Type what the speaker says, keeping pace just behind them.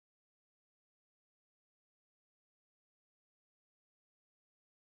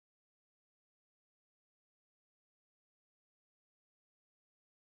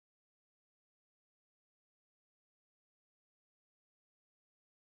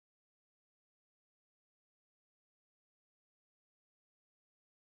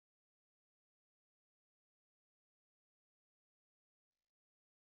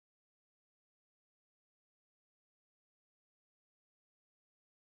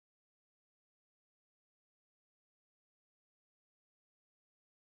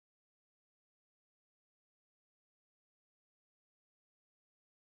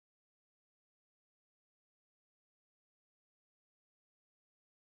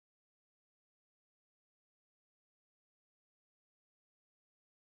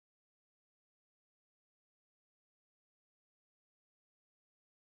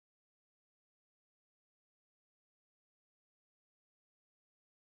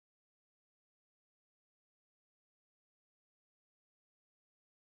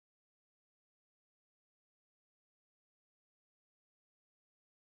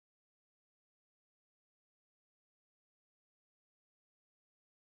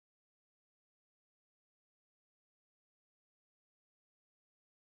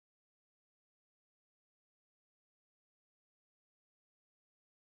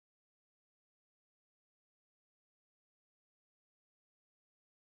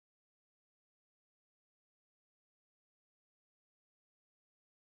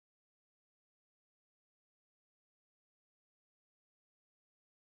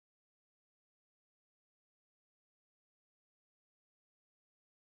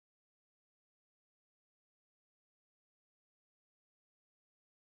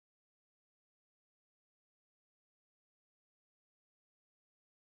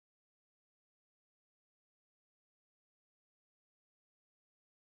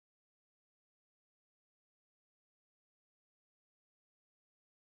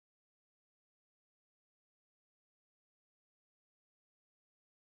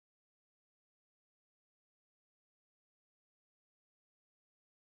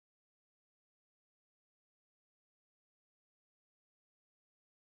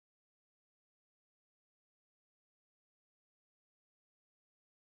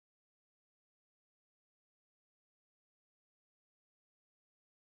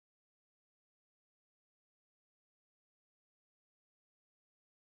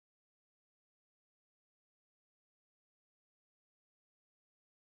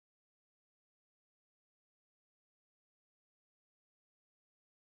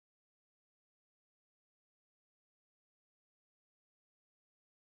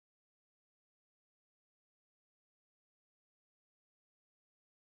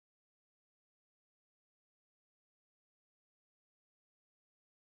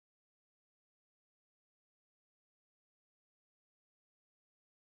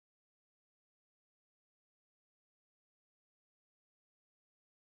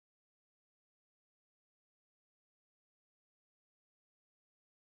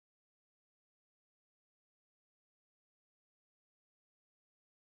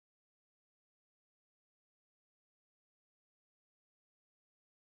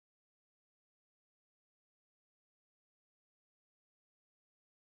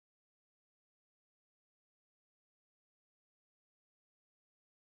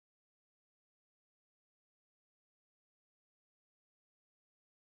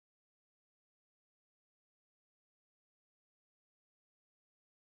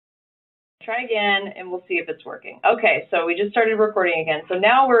Try again and we'll see if it's working. Okay, so we just started recording again. So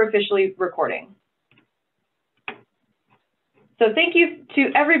now we're officially recording. So thank you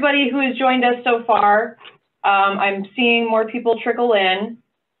to everybody who has joined us so far. I'm seeing more people trickle in,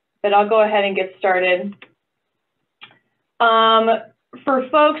 but I'll go ahead and get started. For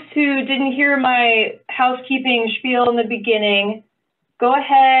folks who didn't hear my housekeeping spiel in the beginning, go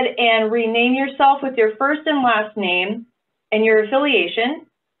ahead and rename yourself with your first and last name and your affiliation.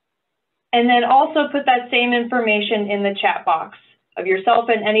 And then also put that same information in the chat box of yourself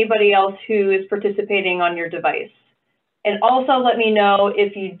and anybody else who is participating on your device. And also let me know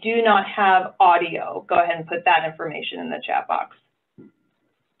if you do not have audio. Go ahead and put that information in the chat box.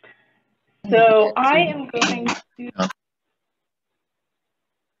 So I am going to...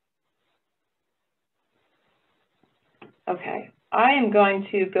 Okay, I am going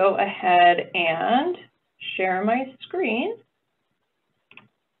to go ahead and share my screen.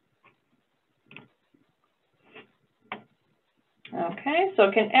 Okay,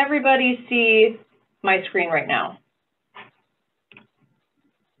 so can everybody see my screen right now?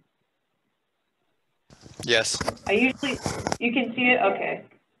 Yes. You can see it? Okay.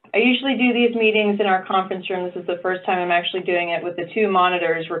 I usually do these meetings in our conference room. This is the first time I'm actually doing it with the 2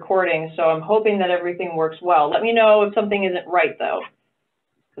 monitors recording, so I'm hoping that everything works well. Let me know if something isn't right though,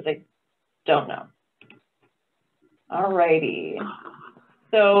 because I don't know. All righty.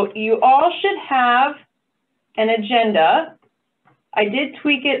 So you all should have an agenda. I did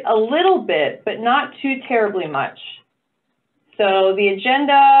tweak it a little bit, but not too terribly much. So the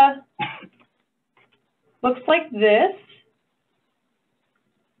agenda looks like this,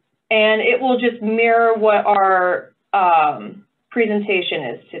 and it will just mirror what our presentation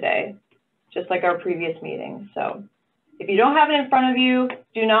is today, just like our previous meeting. So if you don't have it in front of you,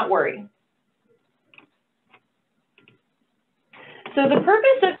 do not worry. So the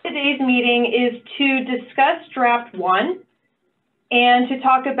purpose of today's meeting is to discuss Draft 1 and to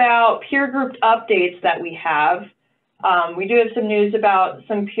talk about peer group updates that we have. We do have some news about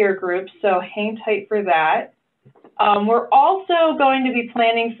some peer groups, so hang tight for that. We're also going to be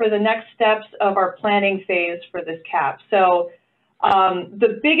planning for the next steps of our planning phase for this CAP. So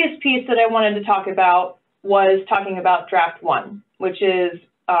the biggest piece that I wanted to talk about was talking about Draft 1, which is,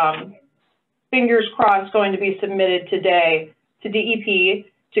 fingers crossed, going to be submitted today to DEP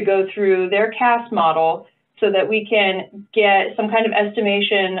to go through their CAS model so that we can get some kind of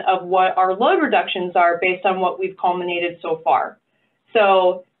estimation of what our load reductions are based on what we've culminated so far.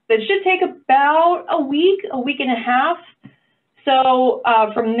 So that should take about a week and a half. So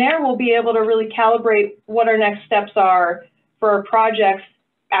from there, we'll be able to really calibrate what our next steps are for our projects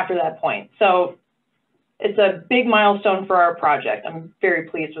after that point. So it's a big milestone for our project. I'm very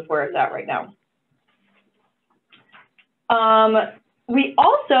pleased with where it's at right now. We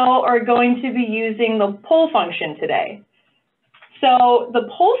also are going to be using the pull function today. So the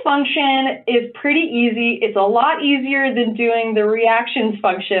pull function is pretty easy. It's a lot easier than doing the reactions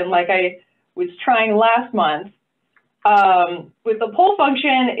function like I was trying last month. With the pull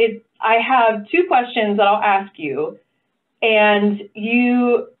function, I have 2 questions that I'll ask you, and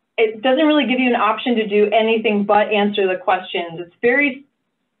it doesn't really give you an option to do anything but answer the questions. It's very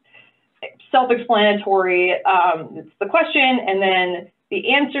self-explanatory. It's the question and then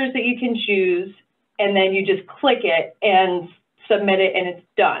the answers that you can choose, and then you just click it and submit it and it's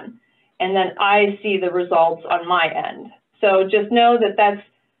done. And then I see the results on my end. So just know that that's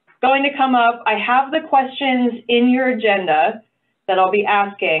going to come up. I have the questions in your agenda that I'll be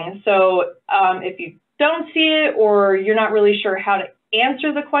asking. So if you don't see it or you're not really sure how to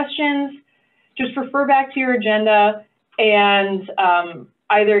answer the questions, just refer back to your agenda and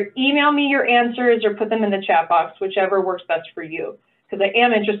either email me your answers or put them in the chat box, whichever works best for you, because I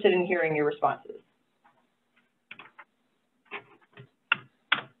am interested in hearing your responses.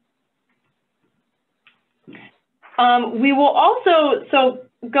 We will also, so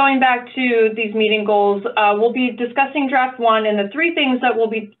going back to these meeting goals, we'll be discussing Draft 1, and the 3 things that we'll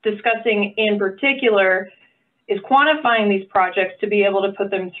be discussing in particular is quantifying these projects to be able to put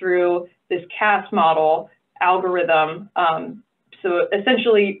them through this CAS model algorithm. So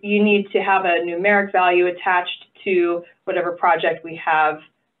essentially, you need to have a numeric value attached to whatever project we have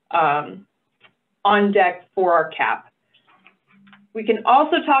on deck for our CAP. We can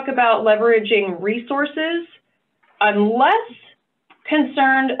also talk about leveraging resources. I'm less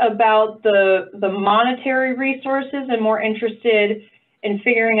concerned about the monetary resources and more interested in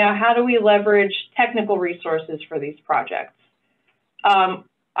figuring out how do we leverage technical resources for these projects.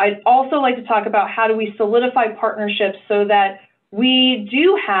 I'd also like to talk about how do we solidify partnerships so that we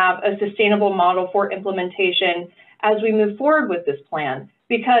do have a sustainable model for implementation as we move forward with this plan,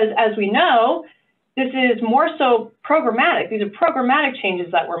 because as we know, this is more so programmatic. These are programmatic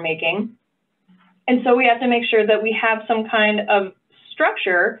changes that we're making. And so we have to make sure that we have some kind of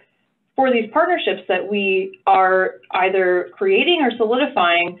structure for these partnerships that we are either creating or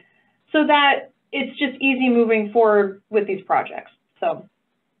solidifying so that it's just easy moving forward with these projects. So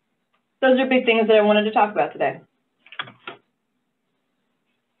those are big things that I wanted to talk about today.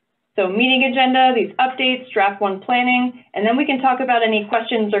 So meeting agenda, these updates, draft 1 planning, and then we can talk about any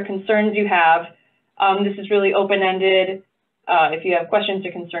questions or concerns you have. This is really open-ended. If you have questions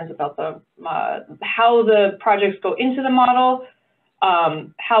or concerns about the how the projects go into the model,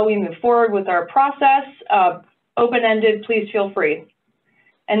 how we move forward with our process, open-ended, please feel free.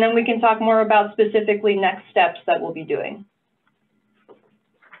 And then we can talk more about specifically next steps that we'll be doing.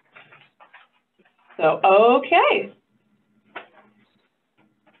 So, okay.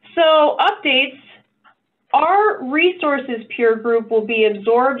 So updates, our resources peer group will be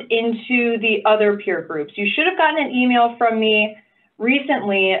absorbed into the other peer groups. You should have gotten an email from me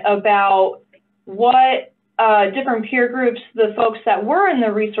recently about what different peer groups the folks that were in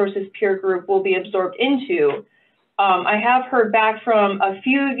the resources peer group will be absorbed into. I have heard back from a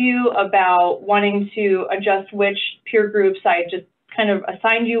few of you about wanting to adjust which peer groups I just kind of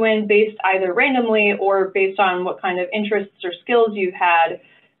assigned you in based either randomly or based on what kind of interests or skills you've had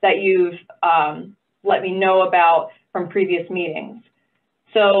that you've let me know about from previous meetings.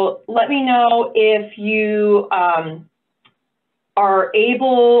 So let me know if you are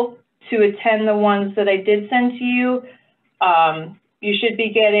able to attend the ones that I did send to you. You should be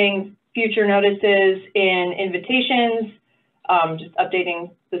getting future notices in invitations, just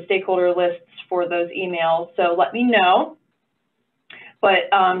updating the stakeholder lists for those emails. So let me know.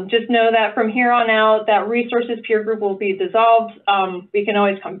 But just know that from here on out, that resources peer group will be dissolved. We can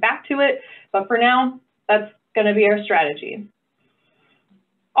always come back to it, but for now, that's going to be our strategy.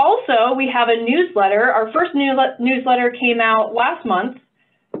 Also, we have a newsletter. Our first newsletter came out last month,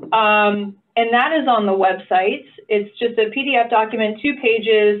 and that is on the website. It's just a PDF document, 2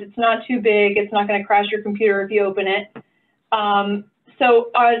 pages. It's not too big. It's not going to crash your computer if you open it.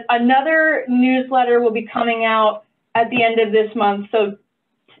 So another newsletter will be coming out at the end of this month. So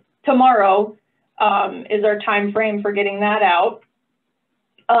tomorrow is our time frame for getting that out.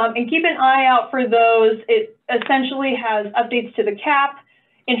 And keep an eye out for those. It essentially has updates to the CAP,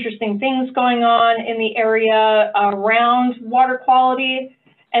 interesting things going on in the area around water quality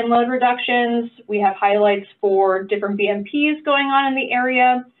and load reductions. We have highlights for different BMPs going on in the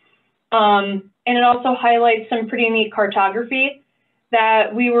area. And it also highlights some pretty neat cartography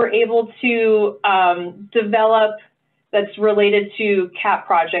that we were able to develop that's related to CAP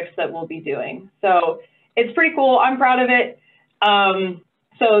projects that we'll be doing. So it's pretty cool. I'm proud of it.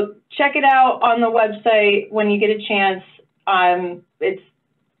 So check it out on the website when you get a chance. I'm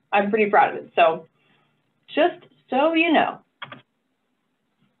pretty proud of it. So just so you know.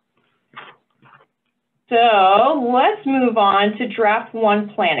 So let's move on to draft 1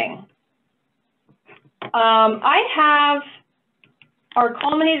 planning. I have our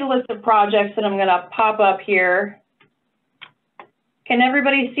culminated list of projects that I'm going to pop up here. Can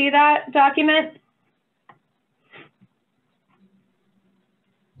everybody see that document?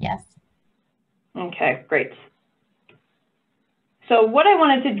 Yes. Okay, great. So what I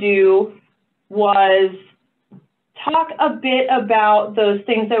wanted to do was talk a bit about those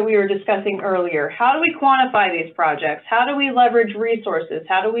things that we were discussing earlier. How do we quantify these projects? How do we leverage resources?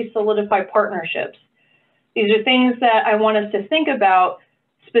 How do we solidify partnerships? These are things that I want us to think about.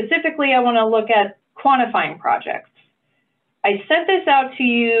 Specifically, I want to look at quantifying projects. I sent this out to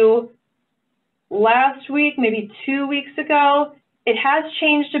you last week, maybe 2 weeks ago. It has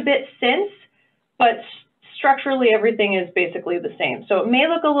changed a bit since, but structurally everything is basically the same. So it may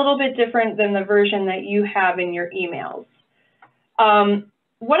look a little bit different than the version that you have in your emails.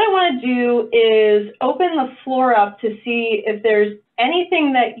 What I want to do is open the floor up to see if there's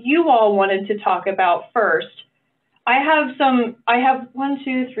anything that you all wanted to talk about first. I have 1,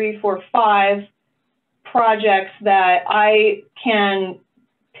 2, 3, 4, 5 projects that I can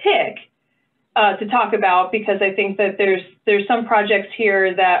pick to talk about because I think that there's some projects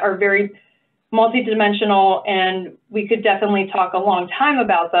here that are very multidimensional and we could definitely talk a long time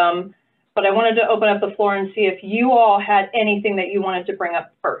about them, but I wanted to open up the floor and see if you all had anything that you wanted to bring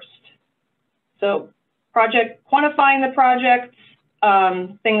up first. So quantifying the projects,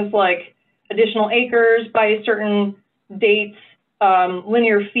 things like additional acres by certain dates,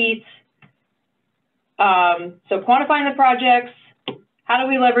 linear feet. So quantifying the projects, how do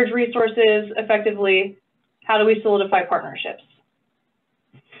we leverage resources effectively? How do we solidify partnerships?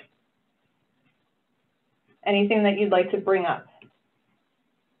 Anything that you'd like to bring up?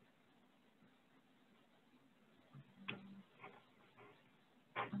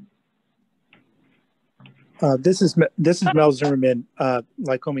 This is Mel Zimmerman,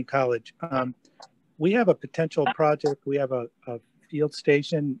 Lycoming College. We have a potential project. We have a field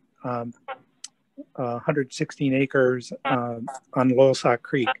station, 116 acres on Loyalsock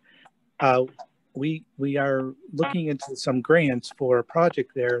Creek. We are looking into some grants for a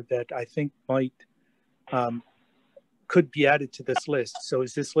project there that I think could be added to this list. So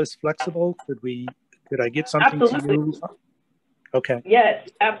is this list flexible? Could I get something Absolutely. to you? Okay. Yes,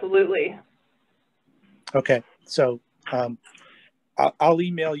 absolutely. Okay. So I'll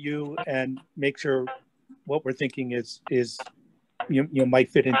email you and make sure what we're thinking is you might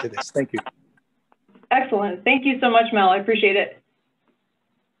fit into this. Thank you. Excellent. Thank you so much, Mel. I appreciate it.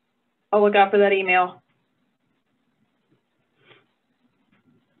 I'll look out for that email.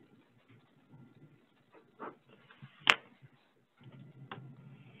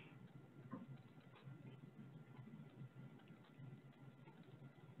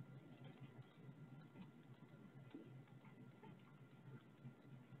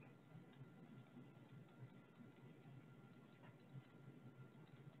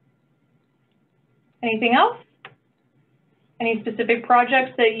 Anything else? Any specific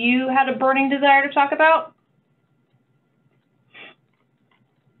projects that you had a burning desire to talk about?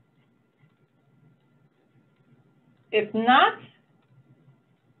 If not,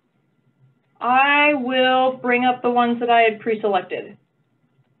 I will bring up the ones that I had pre-selected.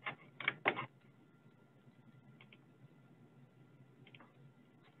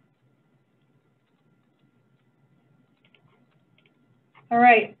 All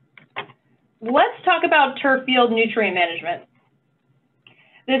right. Let's talk about turf field nutrient management.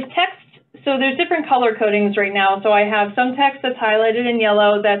 This text, so there's different color codings right now. So I have some text that's highlighted in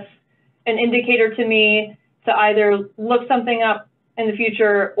yellow. That's an indicator to me to either look something up in the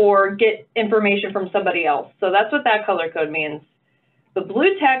future or get information from somebody else. So that's what that color code means. The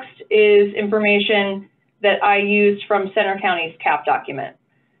blue text is information that I used from Center County's CAP document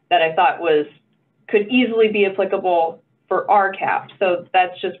that I thought could easily be applicable for our CAP. So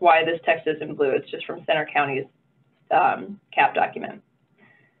that's just why this text is in blue. It's just from Center County's CAP document.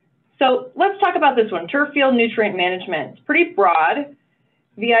 So let's talk about this one, turf field nutrient management. It's pretty broad.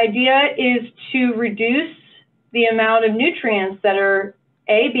 The idea is to reduce the amount of nutrients that are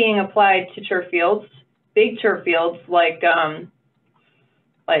being applied to turf fields, big turf fields like I'm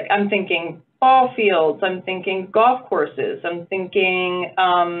thinking ball fields, I'm thinking golf courses, I'm thinking,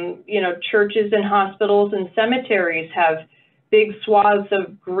 churches and hospitals and cemeteries have big swaths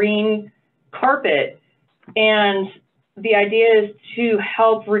of green carpet. And the idea is to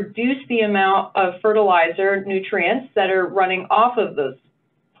help reduce the amount of fertilizer nutrients that are running off of those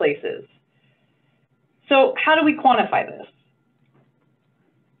places. So how do we quantify this?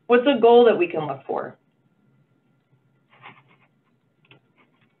 What's a goal that we can look for?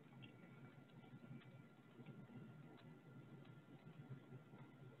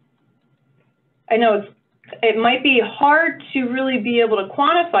 I know it might be hard to really be able to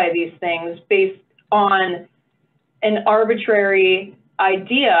quantify these things based on an arbitrary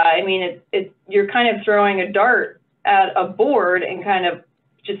idea. I mean, you're kind of throwing a dart at a board and kind of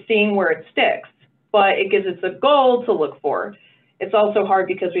just seeing where it sticks, but it gives us a goal to look for. It's also hard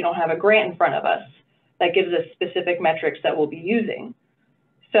because we don't have a grant in front of us that gives us specific metrics that we'll be using.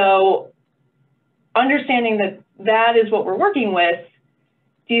 So understanding that that is what we're working with,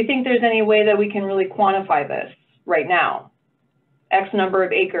 do you think there's any way that we can really quantify this right now? X number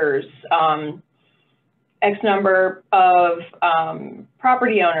of acres, X number of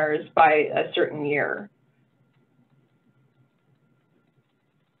property owners by a certain year.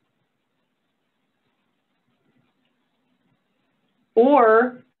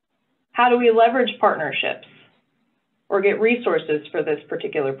 Or how do we leverage partnerships or get resources for this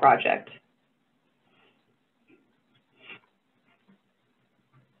particular project?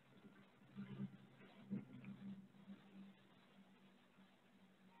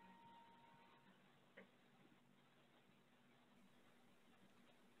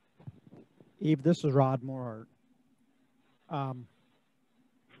 Eve, this is Rod Moorhart.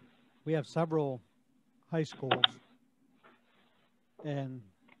 We have several high schools and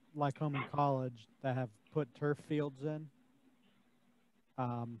Lycoming College that have put turf fields in.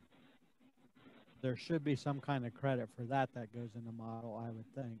 There should be some kind of credit for that goes in the model, I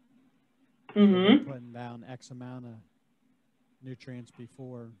would think. Mm-hmm. So putting down X amount of nutrients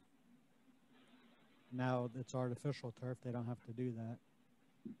before. Now it's artificial turf, they don't have to do that.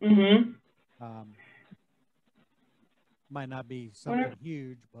 Mm-hmm. Might not be something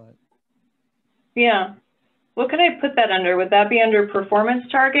huge, but. Yeah. What could I put that under? Would that be under performance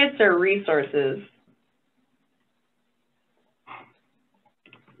targets or resources?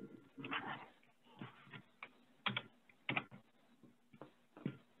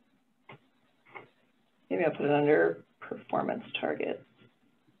 maybe I'll put it under performance targets.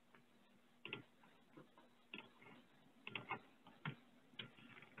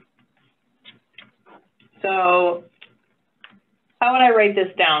 So how would I write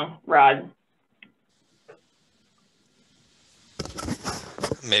this down, Rod?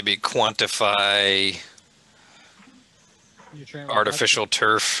 Maybe quantify artificial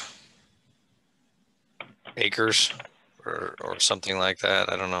turf acres or something like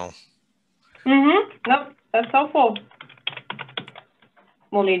that. I don't know. Nope, that's helpful.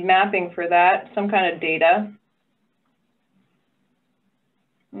 We'll need mapping for that, some kind of data.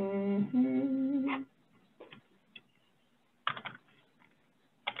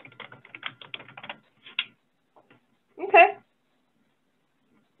 Okay.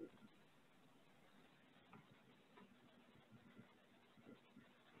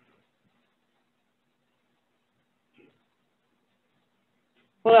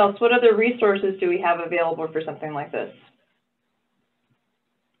 What else? What other resources do we have available for something like this?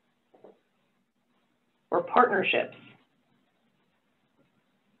 Or partnerships?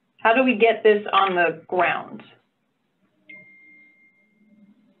 How do we get this on the ground?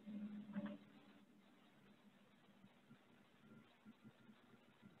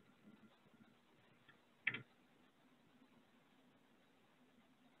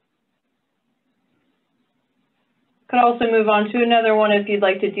 Could also move on to another one if you'd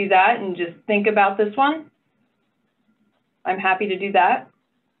like to do that and just think about this one. I'm happy to do that.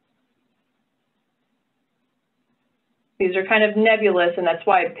 These are kind of nebulous, and that's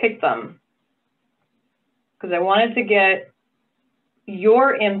why I picked them, because I wanted to get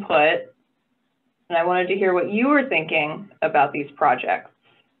your input, and I wanted to hear what you were thinking about these projects.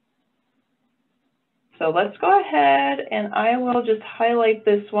 So let's go ahead, and I will just highlight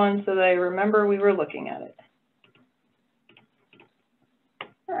this one so that I remember we were looking at it.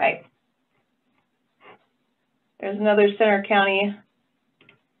 All right. There's another Center County.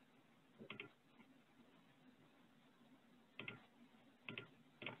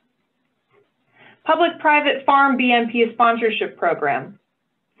 Public-private farm BMP sponsorship program.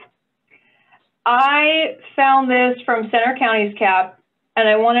 I found this from Center County's CAP, and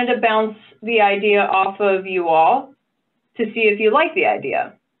I wanted to bounce the idea off of you all to see if you like the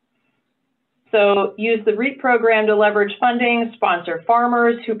idea. So use the REAP program to leverage funding, sponsor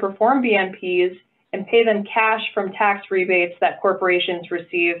farmers who perform BMPs, and pay them cash from tax rebates that corporations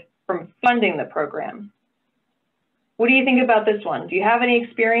receive from funding the program. What do you think about this one? Do you have any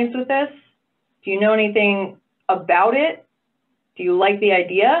experience with this? Do you know anything about it? Do you like the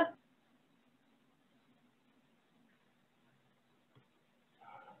idea?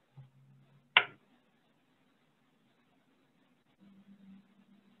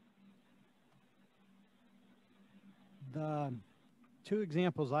 The two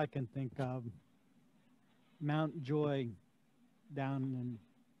examples I can think of, Mount Joy down in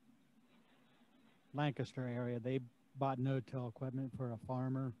Lancaster area, they bought no-till equipment for a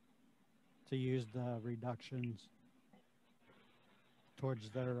farmer to use the reductions towards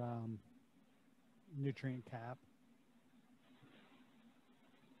their nutrient cap.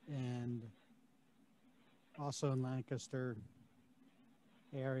 And also in Lancaster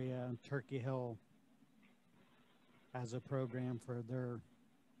area, Turkey Hill has a program for their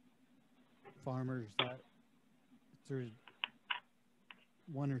farmers that through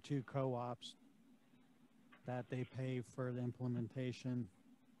one or two co-ops that they pay for the implementation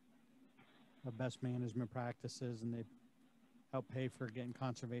of best management practices, and they help pay for getting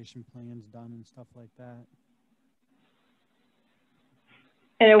conservation plans done and stuff like that.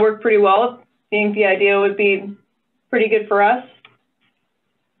 And it worked pretty well. I think the idea would be pretty good for us.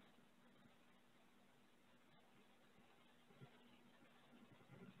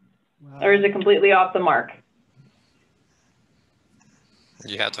 Or is it completely off the mark?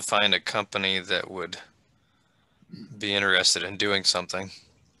 You have to find a company that would be interested in doing something.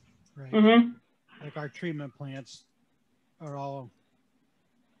 Right. Mm-hmm. Like our treatment plants are all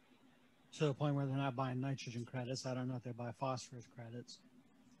to the point where they're not buying nitrogen credits. I don't know if they buy phosphorus credits.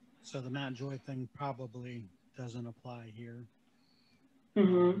 So the Mount Joy thing probably doesn't apply here.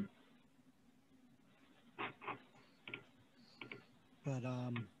 Mm-hmm. But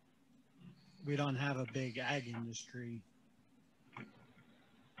we don't have a big ag industry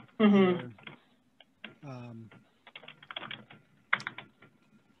Mm-hmm. here.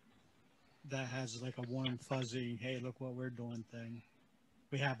 That has like a warm, fuzzy, hey, look what we're doing thing.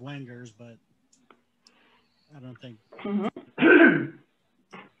 We have Wengers, but I don't think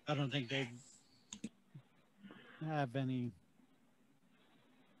they have any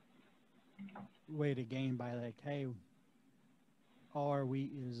way to gain by like, hey, all our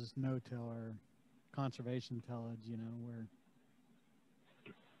wheat is no-till or conservation tillage, where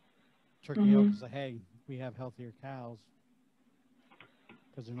Turkey Oak is like, hey, we have healthier cows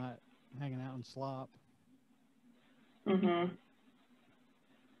because they're not hanging out in slop. Mm-hmm.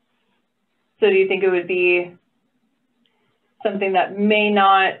 So do you think it would be something that may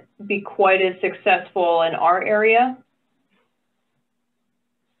not be quite as successful in our area?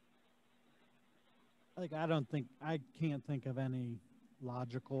 Like, I can't think of any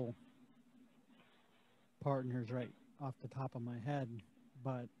logical partners right off the top of my head,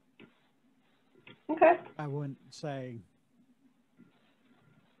 but okay. I wouldn't say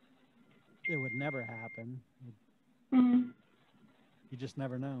it would never happen. Mm-hmm. You just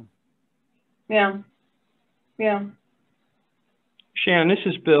never know. Yeah. Yeah. Shannon, this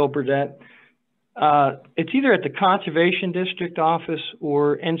is Bill Burdett. It's either at the Conservation District office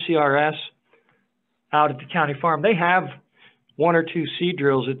or NCRS out at the county farm. They have one or two seed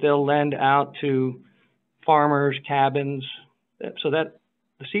drills that they'll lend out to farmers, cabins, so that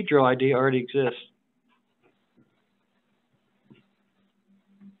the seed drill idea already exists.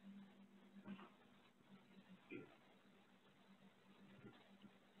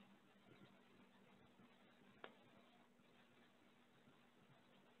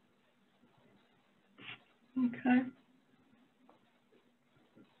 Okay.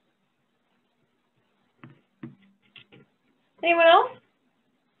 Anyone else?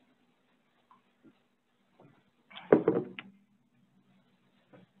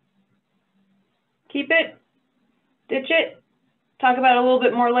 Keep it, ditch it, talk about it a little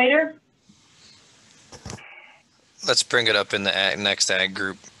bit more later? Let's bring it up in the next ag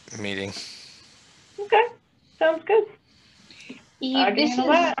group meeting. Okay, sounds good.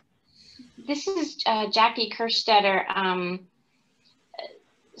 This is Jackie Kerstetter.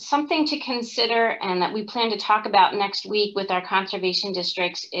 Something to consider and that we plan to talk about next week with our conservation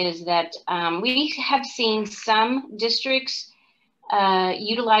districts is that we have seen some districts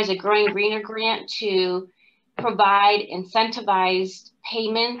utilize a Growing Greener grant to provide incentivized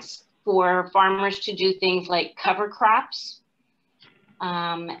payments for farmers to do things like cover crops.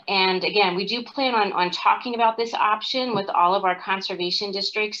 And again, we do plan on talking about this option with all of our conservation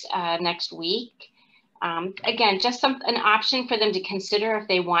districts next week. Again, just an option for them to consider if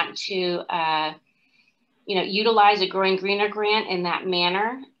they want to, utilize a Growing Greener grant in that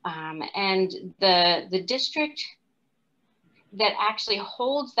manner. And the district that actually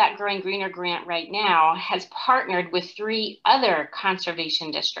holds that Growing Greener grant right now has partnered with 3 other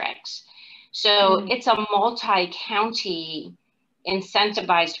conservation districts. So it's a multi-county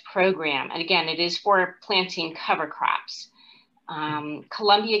incentivized program. And again, it is for planting cover crops.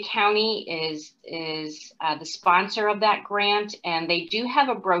 Columbia County is the sponsor of that grant, and they do have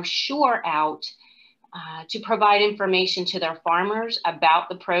a brochure out to provide information to their farmers about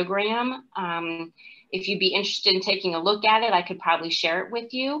the program. If you'd be interested in taking a look at it, I could probably share it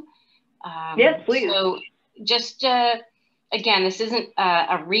with you. Yes, please. So just, again, this isn't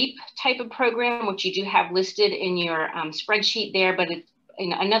a REAP type of program, which you do have listed in your spreadsheet there, but it's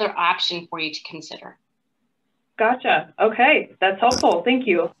another option for you to consider. Gotcha. Okay, that's helpful. Thank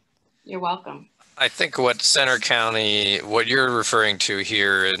you. You're welcome. I think what Center County, what you're referring to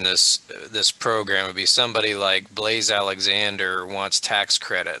here in this program would be somebody like Blaze Alexander wants tax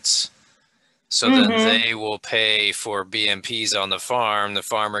credits. So then they will pay for BMPs on the farm. The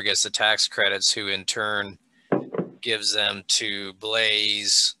farmer gets the tax credits, who in turn gives them to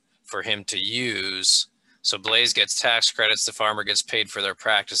Blaze for him to use. So Blaze gets tax credits, the farmer gets paid for their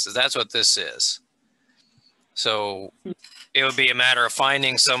practices. That's what this is. So it would be a matter of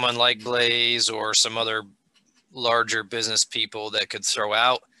finding someone like Blaze or some other larger business people that could throw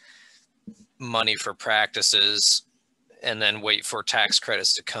out money for practices and then wait for tax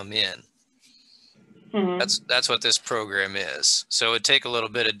credits to come in. That's what this program is. So it would take a little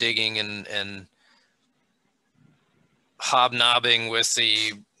bit of digging and hobnobbing with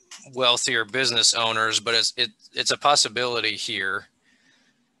the wealthier business owners, but it's a possibility here.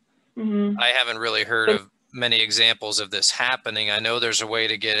 I haven't really heard of many examples of this happening. I know there's a way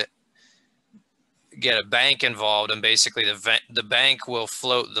to get a bank involved, and basically the bank will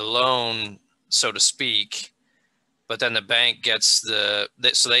float the loan, so to speak, but then the bank gets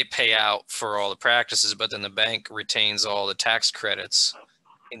so they pay out for all the practices, but then the bank retains all the tax credits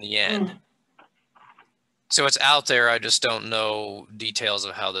in the end. So it's out there. I just don't know details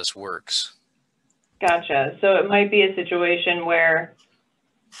of how this works. Gotcha. So it might be a situation where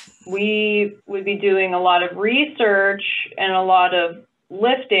we would be doing a lot of research and a lot of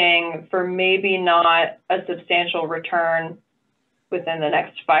lifting for maybe not a substantial return within the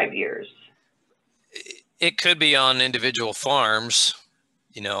next 5 years. It could be on individual farms,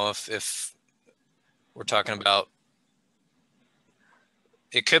 if we're talking about,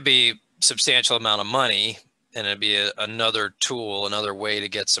 it could be substantial amount of money, and it'd be another tool, another way to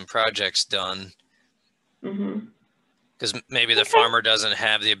get some projects done. Because maybe the farmer doesn't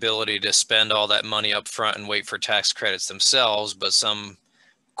have the ability to spend all that money up front and wait for tax credits themselves, but some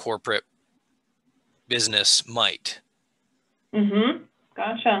corporate business might.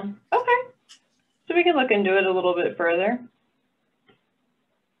 Gotcha. Okay. So we can look into it a little bit further.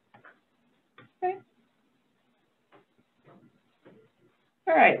 Okay.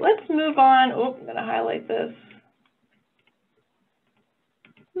 All right, let's move on. Oh, I'm going to highlight this.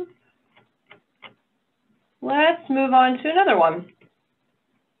 Let's move on to another one.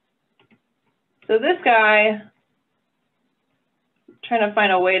 So this guy, I'm trying to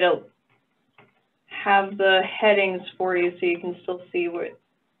find a way to have the headings for you so you can still see what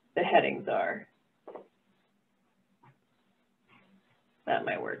the headings are. That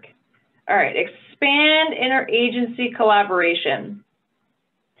might work. All right, expand interagency collaboration.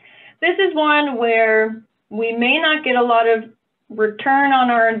 This is one where we may not get a lot of return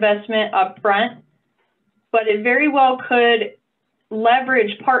on our investment up front, but it very well could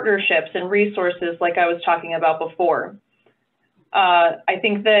leverage partnerships and resources like I was talking about before. I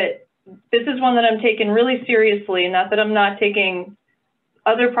think that this is one that I'm taking really seriously, not that I'm not taking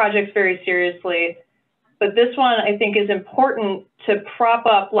other projects very seriously, but this one I think is important to prop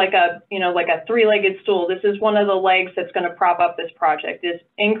up like a, like a three-legged stool. This is one of the legs that's going to prop up this project, is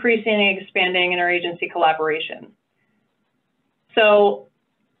increasing and expanding interagency collaboration. So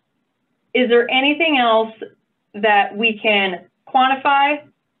is there anything else that we can quantify,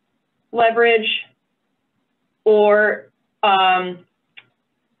 leverage, or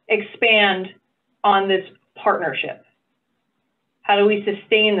expand on this partnership? How do we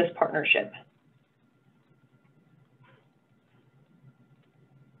sustain this partnership?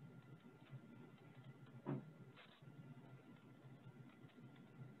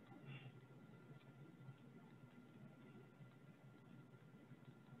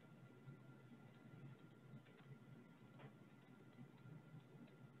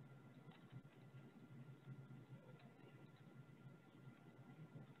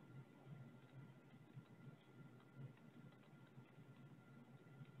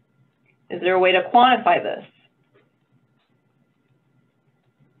 Is there a way to quantify this?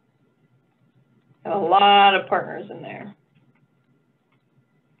 Have a lot of partners in there.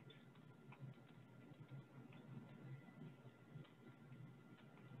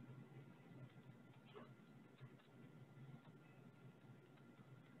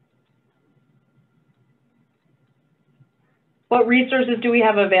 What resources do we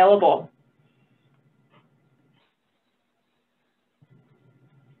have available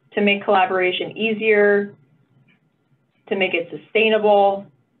to make collaboration easier, to make it sustainable?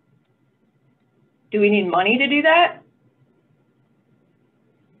 Do we need money to do that?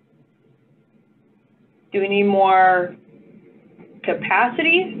 Do we need more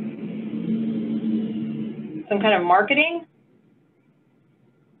capacity? Some kind of marketing?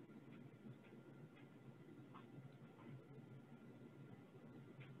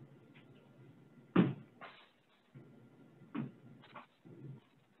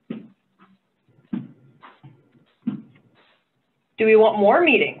 Do we want more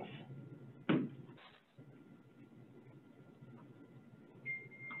meetings?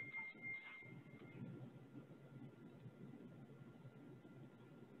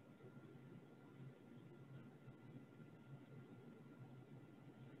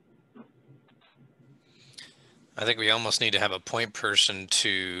 I think we almost need to have a point person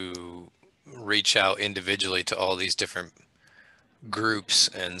to reach out individually to all these different groups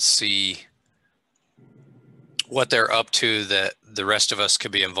and see what they're up to that the rest of us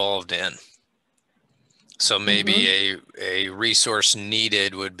could be involved in. So maybe a resource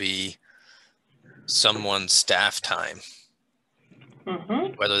needed would be someone's staff time,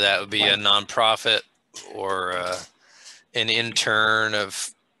 whether that would be a nonprofit or an intern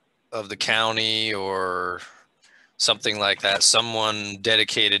of the county or something like that, someone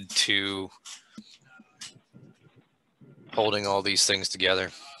dedicated to holding all these things together.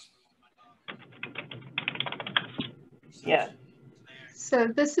 Yeah. So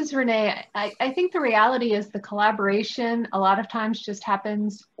this is Renee. I think the reality is the collaboration a lot of times just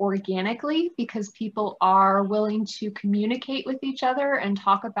happens organically because people are willing to communicate with each other and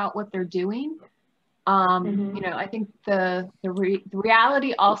talk about what they're doing. I think the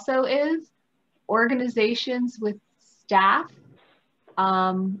reality also is organizations with staff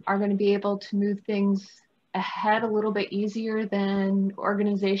are going to be able to move things ahead a little bit easier than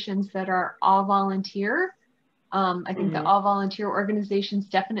organizations that are all volunteer. I think that all volunteer organizations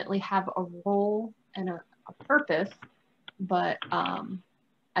definitely have a role and a purpose. But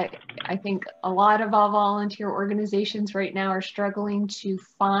I think a lot of all-volunteer organizations right now are struggling to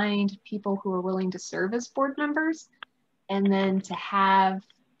find people who are willing to serve as board members, and then to have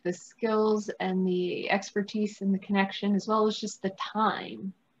the skills and the expertise and the connection, as well as just the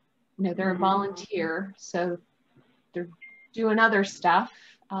time. You know, they're a volunteer, so they're doing other stuff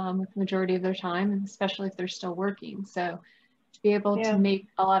with the majority of their time, and especially if they're still working. So to be able to make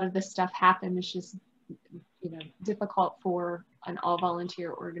a lot of this stuff happen is just, you know, difficult for an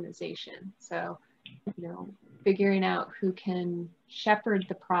all-volunteer organization. So, you know, figuring out who can shepherd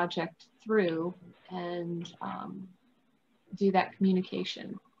the project through and do that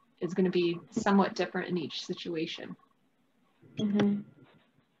communication is going to be somewhat different in each situation.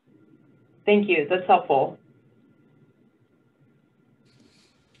 Thank you. That's helpful.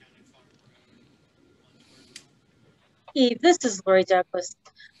 Eve, this is Lori Douglas.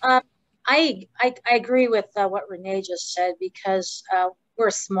 I agree with what Renee just said, because we're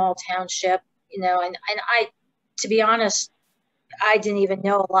a small township, you know, and I, to be honest, I didn't even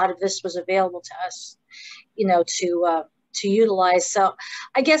know a lot of this was available to us, you know, to utilize. So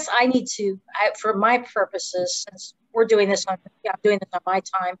I guess I need to, for my purposes, since we're doing this on, I'm doing this on my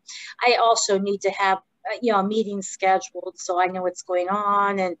time, I also need to have, you know, a meeting scheduled so I know what's going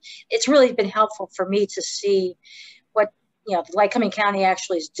on. And it's really been helpful for me to see what, you know, Lycoming County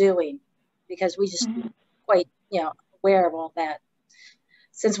actually is doing, because we just quite, you know, aware of all that.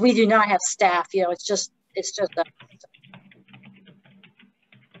 Since we do not have staff, you know, it's just a,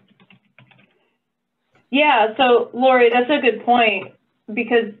 yeah, so Lori, that's a good point,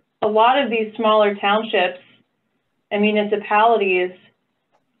 because a lot of these smaller townships and municipalities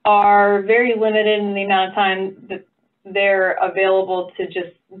are very limited in the amount of time that they're available to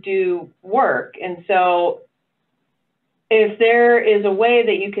just do work. And so if there is a way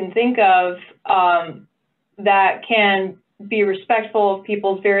that you can think of that can be respectful of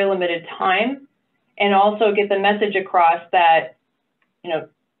people's very limited time, and also get the message across that, you know,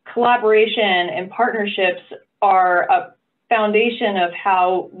 collaboration and partnerships are a foundation of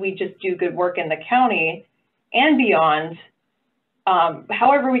how we just do good work in the county and beyond.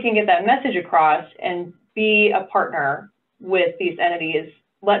 However we can get that message across and be a partner with these entities,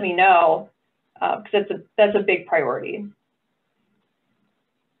 let me know, because that's a big priority.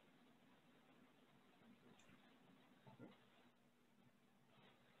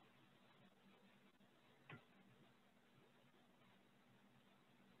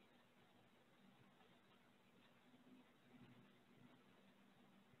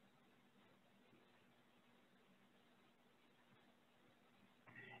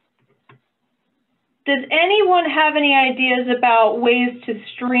 Does anyone have any ideas about ways to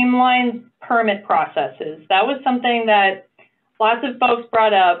streamline permit processes? That was something that lots of folks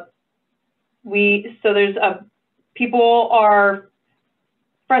brought up. People are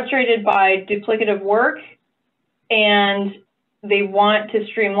frustrated by duplicative work, and they want to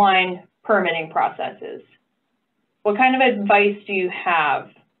streamline permitting processes. What kind of advice do you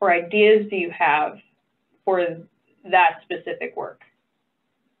have, or ideas do you have for that specific work?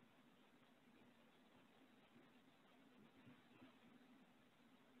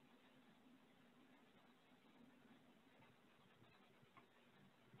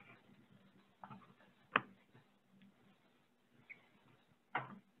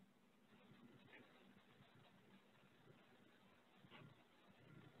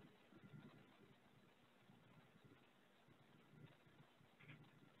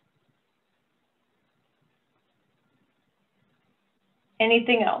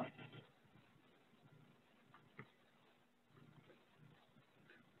 Anything else?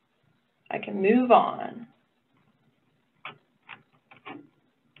 I can move on.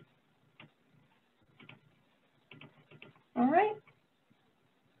 All right.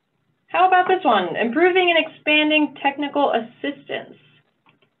 How about this one? Improving and expanding technical assistance.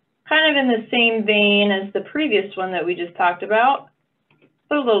 Kind of in the same vein as the previous one that we just talked about,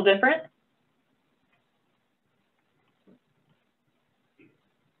 but a little different.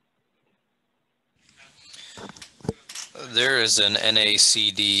 There is an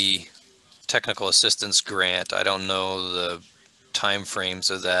NACD technical assistance grant. I don't know the time frames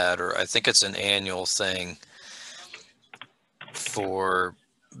of that, or I think it's an annual thing for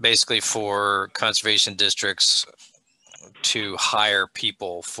basically for conservation districts to hire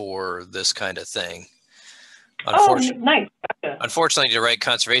people for this kind of thing. Nice. Gotcha. Unfortunately, to write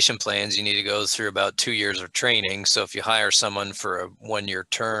conservation plans, you need to go through about 2 years of training. So if you hire someone for a 1-year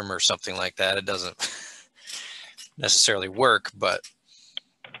term or something like that, it doesn't necessarily work, but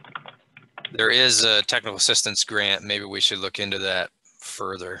there is a technical assistance grant. Maybe we should look into that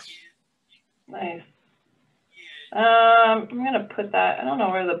further. Nice. I'm going to put that, I don't know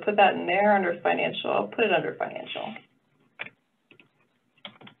whether to put that in there under financial. I'll put it under financial.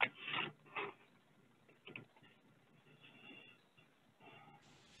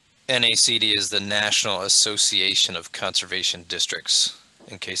 NACD is the National Association of Conservation Districts,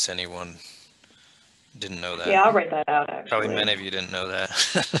 in case anyone didn't know that. Yeah, I'll write that out, actually. Probably many of you didn't know that.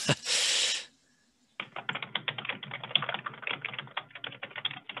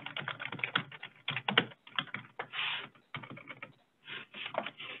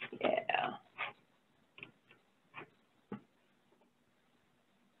 Yeah.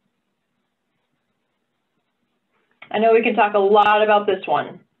 I know we can talk a lot about this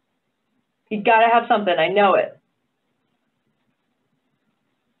one. You got to have something, I know it.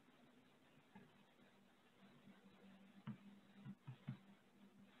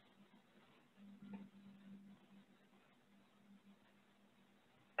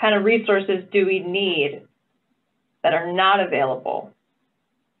 What kind of resources do we need that are not available?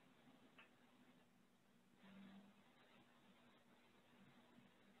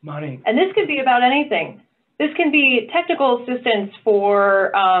 Money. And this could be about anything. This can be technical assistance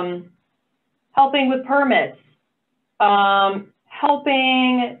for helping with permits,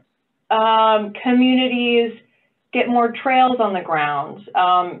 helping communities get more trails on the ground,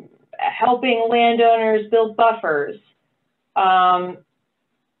 helping landowners build buffers. I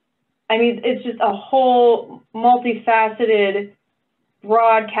mean, it's just a whole multifaceted,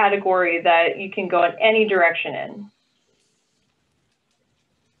 broad category that you can go in any direction in.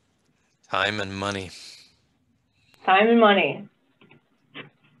 Time and money. Time and money.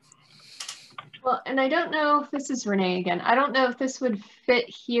 Well, and I don't know if this is Renee again. I don't know if this would fit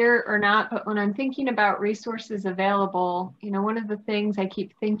here or not, but when I'm thinking about resources available, you know, one of the things I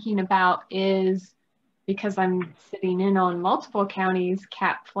keep thinking about is, because I'm sitting in on multiple counties'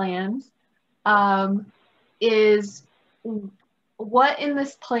 CAP plans, is what in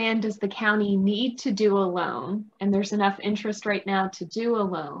this plan does the county need to do alone? And there's enough interest right now to do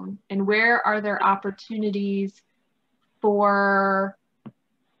alone. And where are there opportunities for,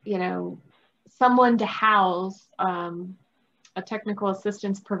 you know, someone to house a technical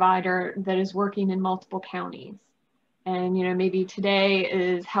assistance provider that is working in multiple counties? And, you know, maybe today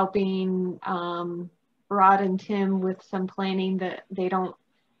is helping Rod and Tim with some planning that they don't,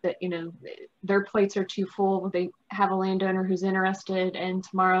 that, you know, their plates are too full. They have a landowner who's interested, and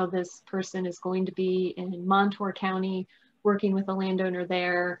tomorrow this person is going to be in Montour County working with a landowner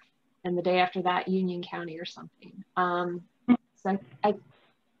there, and the day after that, Union County or something. So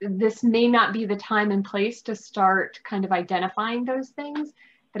this may not be the time and place to start kind of identifying those things,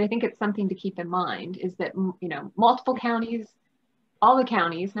 but I think it's something to keep in mind, is that, you know, multiple counties, all the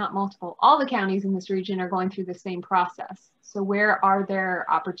counties, not multiple, all the counties in this region are going through the same process. So where are there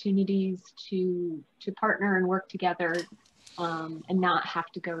opportunities to partner and work together and not have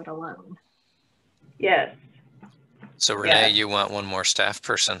to go it alone? Yes. So Renee, you want one more staff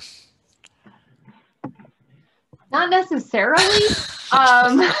person? Not necessarily.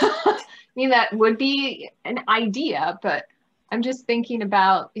 I mean, that would be an idea, but I'm just thinking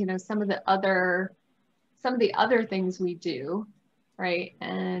about, you know, some of the other things we do, right?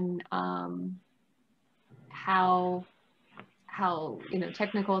 And how you know,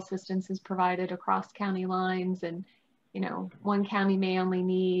 technical assistance is provided across county lines, and, you know, one county may only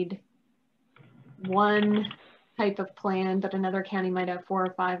need one type of plan, but another county might have 4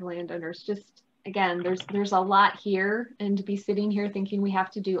 or 5 landowners. Just, again, there's a lot here, and to be sitting here thinking we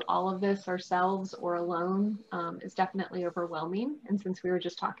have to do all of this ourselves or alone is definitely overwhelming. And since we were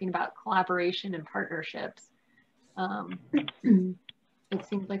just talking about collaboration and partnerships, it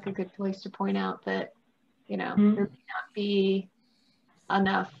seems like a good place to point out that, you know, there may not be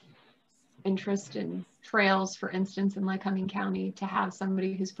enough interest in trails, for instance, in Lycoming County to have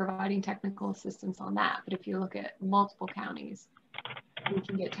somebody who's providing technical assistance on that. But if you look at multiple counties, we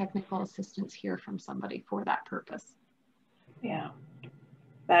can get technical assistance here from somebody for that purpose. Yeah,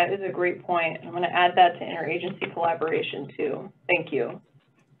 that is a great point. I'm going to add that to interagency collaboration too. Thank you.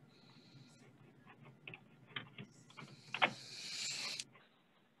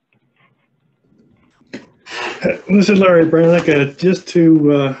 This is Larry Brannick. Just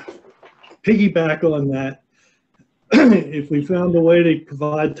to piggyback on that, if we found a way to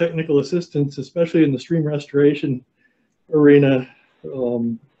provide technical assistance, especially in the stream restoration arena,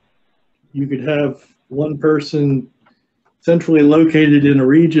 you could have one person centrally located in a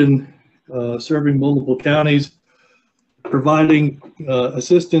region serving multiple counties, providing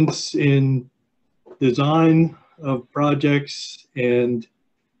assistance in design of projects and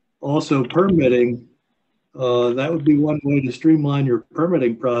also permitting That would be one way to streamline your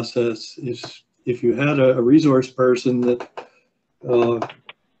permitting process, is if you had a resource person that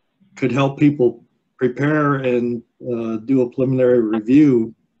could help people prepare and do a preliminary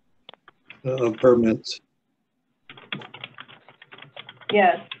review of permits.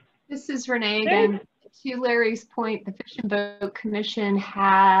 Yes. This is Renee again. To Larry's point, the Fish and Boat Commission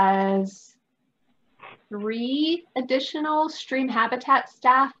has 3 additional stream habitat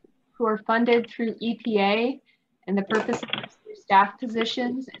staff who are funded through EPA, and the purpose of these staff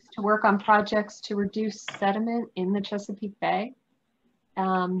positions is to work on projects to reduce sediment in the Chesapeake Bay.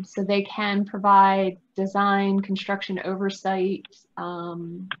 So they can provide design, construction oversight,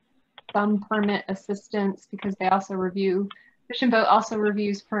 some permit assistance, because they also review, Fish and Boat also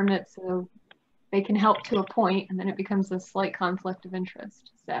reviews permits, so they can help to a point, and then it becomes a slight conflict of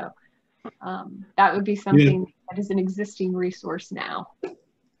interest. So that would be something that is an existing resource now.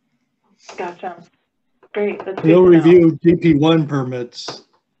 Gotcha. Great. They'll review GP1 permits.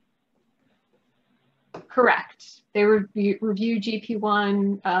 Correct. They review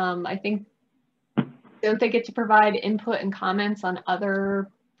GP1. I think, don't they get to provide input and comments on other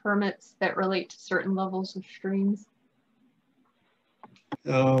permits that relate to certain levels of streams?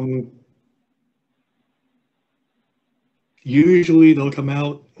 Usually they'll come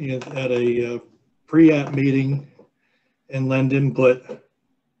out at a pre-app meeting and lend input.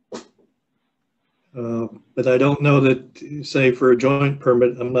 But I don't know that, say, for a joint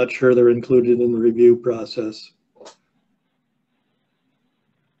permit, I'm not sure they're included in the review process.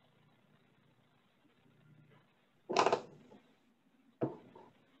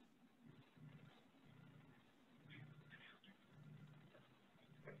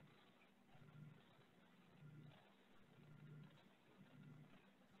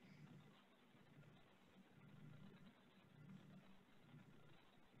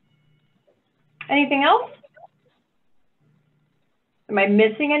 Anything else? Am I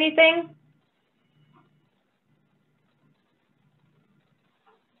missing anything?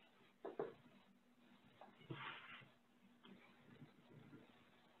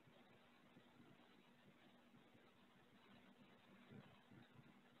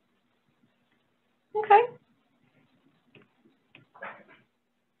 Okay.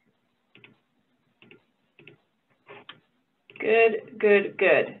 Good, good,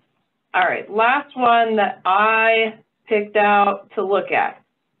 good. All right, last one that I picked out to look at.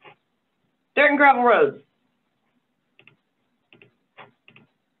 Dirt and gravel roads.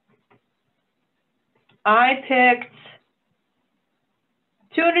 I picked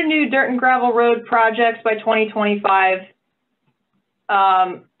 200 new dirt and gravel road projects by 2025.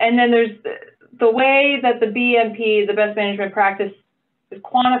 And then there's the way that the BMP, the best management practice, is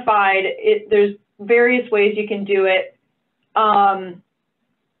quantified. There's various ways you can do it.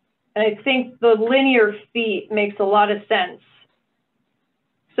 And I think the linear feet makes a lot of sense.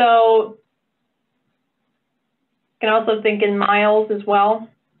 So you can also think in miles as well.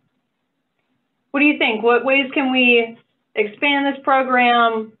 What do you think? What ways can we expand this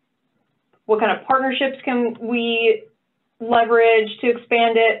program? What kind of partnerships can we leverage to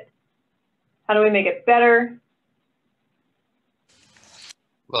expand it? How do we make it better?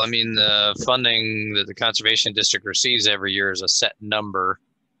 Well, I mean, the funding that the Conservation District receives every year is a set number.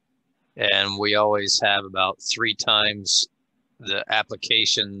 And we always have about 3 times the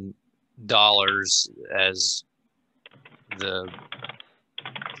application dollars as the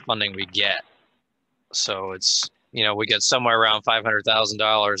funding we get. So it's, you know, we get somewhere around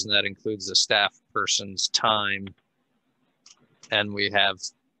 $500,000, and that includes the staff person's time. And we have,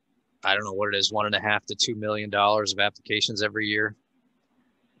 I don't know what it is, $1.5 to $2 million of applications every year.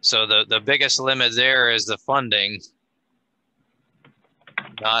 So the biggest limit there is the funding,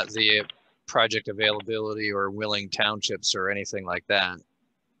 not the project availability or willing townships or anything like that.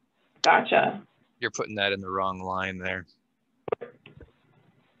 Gotcha. You're putting that in the wrong line there.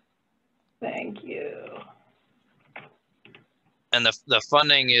 Thank you. And the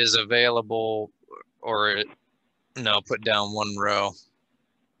funding is available, or no, put down 1 row.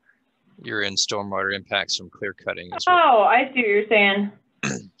 You're in stormwater impacts from clear cutting as well. Oh, I see what you're saying.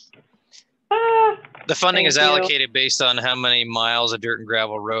 The funding is allocated based on how many miles of dirt and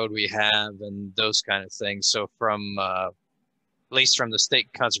gravel road we have and those kind of things. So from, at least from the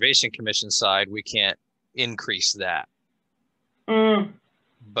State Conservation Commission side, we can't increase that.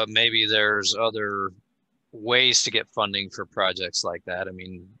 But maybe there's other ways to get funding for projects like that. I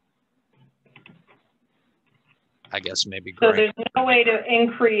mean, I guess maybe. So there's no way to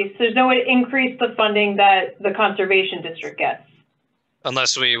increase the funding that the Conservation District gets.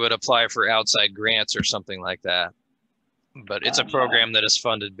 Unless we would apply for outside grants or something like that. But it's a program that is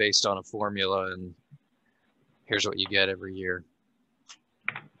funded based on a formula, and here's what you get every year.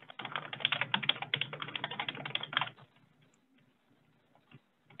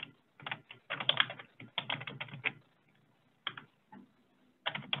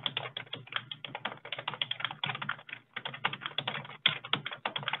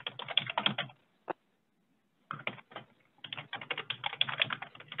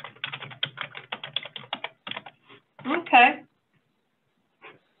 Okay.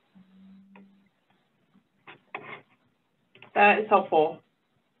 That is helpful.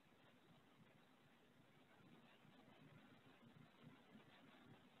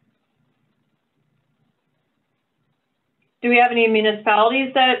 Do we have any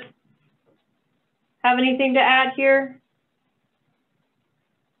municipalities that have anything to add here?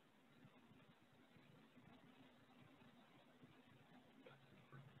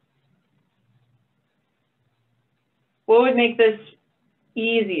 What would make this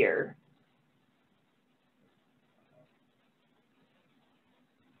easier?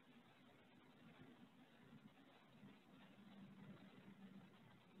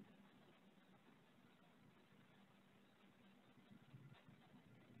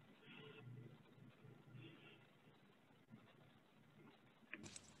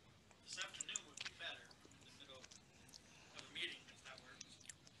 This afternoon would be better in the middle of a meeting, if that works.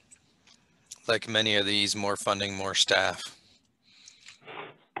 Like many of these, more funding, more staff.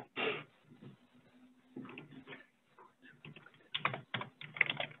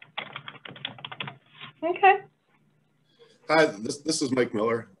 Okay. Hi, this is Mike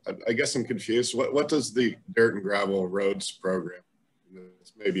Miller. I guess I'm confused. What does the dirt and gravel roads program?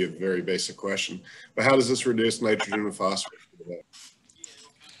 This may be a very basic question, but how does this reduce nitrogen and phosphorus?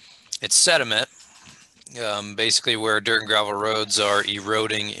 It's sediment, basically where dirt and gravel roads are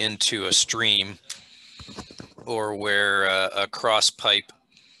eroding into a stream, or where a cross pipe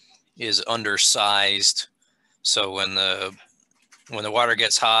is undersized. So when the water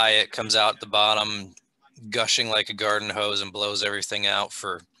gets high, it comes out the bottom, gushing like a garden hose and blows everything out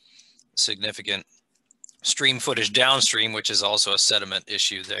for significant stream footage downstream, which is also a sediment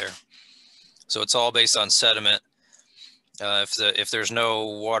issue there. So it's all based on sediment. If there's no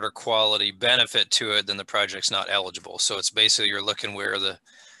water quality benefit to it, then the project's not eligible. So it's basically you're looking where the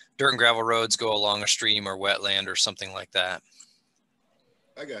dirt and gravel roads go along a stream or wetland or something like that.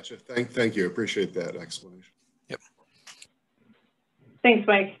 I got you. Thank you. Appreciate that explanation. Yep. Thanks,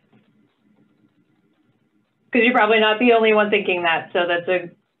 Mike. Because you're probably not the only one thinking that, so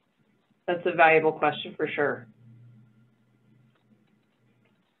that's a valuable question for sure.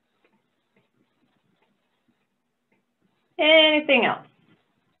 Anything else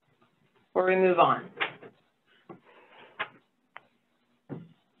before we move on?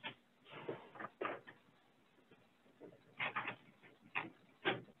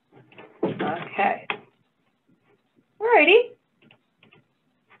 Okay. Alrighty.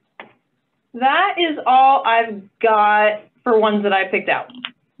 That is all I've got for ones that I picked out.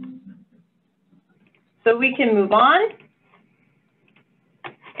 So we can move on.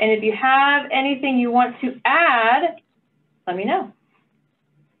 And if you have anything you want to add, let me know.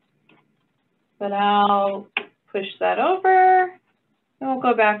 But I'll push that over and we'll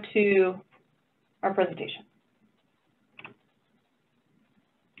go back to our presentation.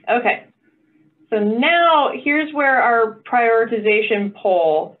 Okay, so now here's where our prioritization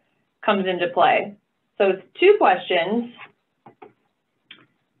poll comes into play. So it's 2 questions.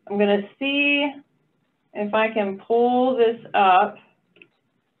 I'm going to see if I can pull this up.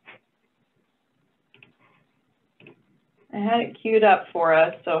 I had it queued up for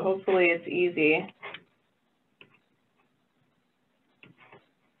us, so hopefully it's easy.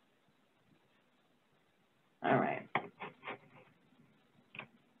 All right.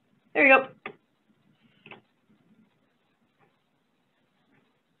 There you go.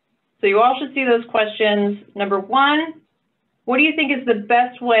 So you all should see those questions. Number 1, what do you think is the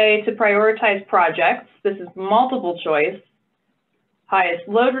best way to prioritize projects? This is multiple choice. Highest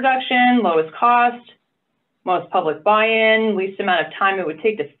load reduction, lowest cost, most public buy-in, least amount of time it would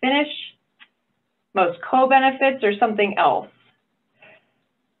take to finish, most co-benefits, or something else.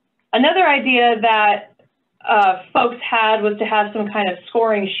 Another idea that folks had was to have some kind of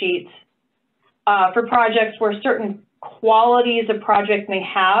scoring sheet for projects where certain qualities a project may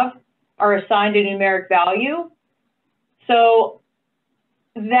have are assigned a numeric value. So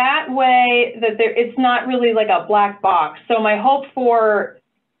that way that it's not really like a black box. So my hope for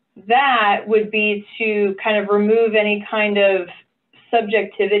that would be to kind of remove any kind of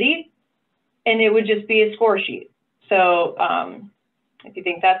subjectivity, and it would just be a score sheet. So if you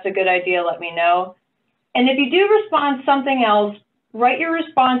think that's a good idea, let me know. And if you do respond something else, write your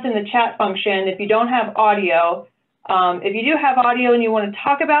response in the chat function if you don't have audio. If you do have audio and you want to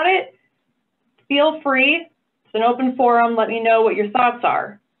talk about it, feel free. It's an open forum. Let me know what your thoughts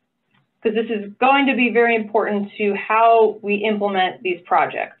are, because this is going to be very important to how we implement these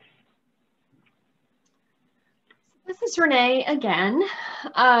projects. This is Renee again.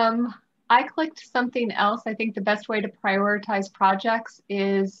 I clicked something else. I think the best way to prioritize projects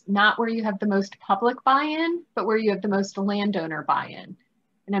is not where you have the most public buy-in, but where you have the most landowner buy-in.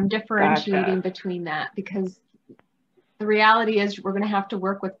 And I'm differentiating between that, because the reality is we're going to have to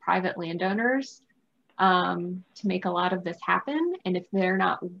work with private landowners to make a lot of this happen. And if they're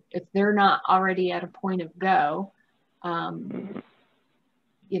not already at a point of go,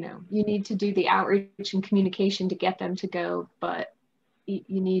 you know, you need to do the outreach and communication to get them to go, but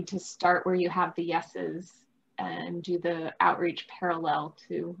you need to start where you have the yeses and do the outreach parallel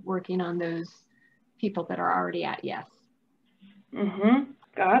to working on those people that are already at yes.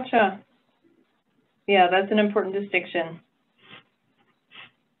 Gotcha. Yeah, that's an important distinction.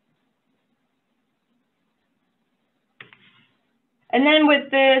 And then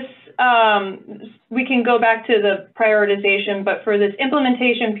with this, we can go back to the prioritization, but for this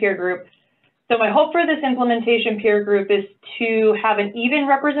implementation peer group, so my hope for this implementation peer group is to have an even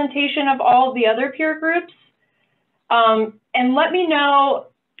representation of all of the other peer groups. And let me know,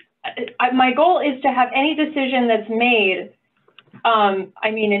 my goal is to have any decision that's made,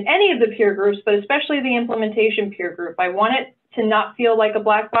 I mean, in any of the peer groups, but especially the implementation peer group, I want it to not feel like a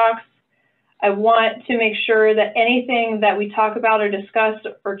black box. I want to make sure that anything that we talk about or discuss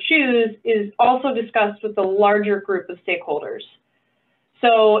or choose is also discussed with the larger group of stakeholders.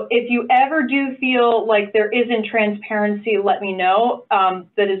 So if you ever do feel like there isn't transparency, let me know.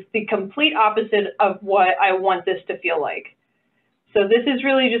 That is the complete opposite of what I want this to feel like. So this is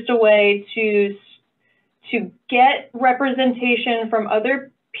really just a way to get representation from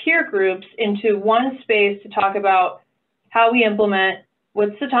other peer groups into one space to talk about how we implement,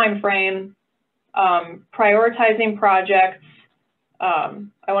 what's the time frame, prioritizing projects. I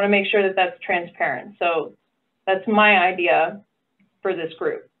want to make sure that that's transparent. So that's my idea for this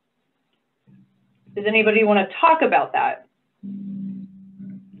group. Does anybody want to talk about that?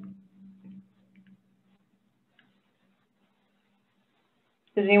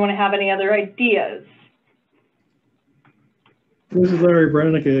 Does anyone have any other ideas? This is Larry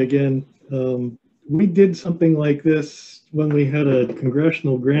Branica again. We did something like this when we had a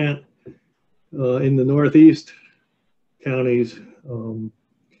congressional grant in the Northeast counties.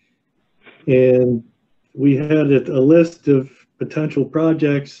 And we had a list of potential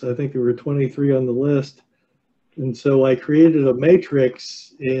projects. I think there were 23 on the list. And so I created a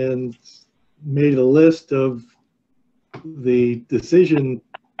matrix and made a list of the decision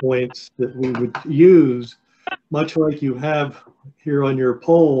points that we would use, much like you have here on your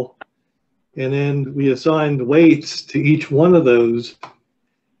poll. And then we assigned weights to each one of those.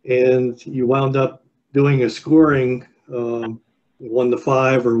 And you wound up doing a scoring, 1 to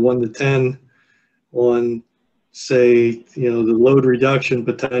 5 or 1 to 10 on, say, the load reduction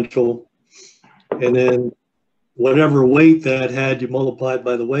potential, and then whatever weight that had, you multiplied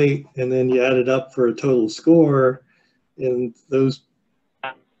by the weight, and then you added up for a total score. And those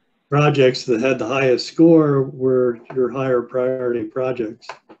projects that had the highest score were your higher priority projects.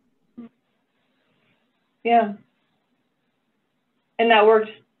 Yeah. And that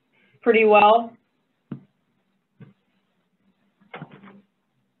worked pretty well.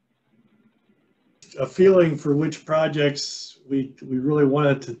 A feeling for which projects we really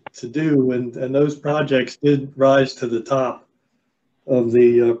wanted to do, and those projects did rise to the top of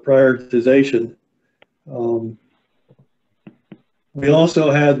the prioritization. We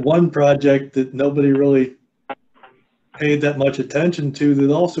also had one project that nobody really paid that much attention to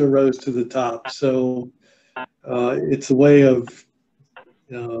that also rose to the top. So it's a way of,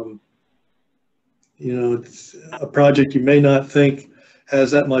 it's a project you may not think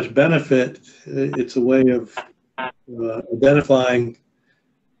has that much benefit. It's a way of identifying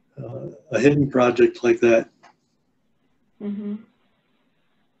a hidden project like that. Mm-hmm.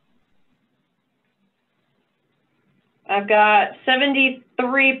 I've got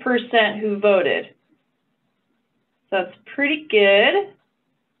 73% who voted. So that's pretty good.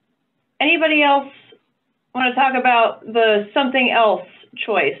 Anybody else want to talk about the something else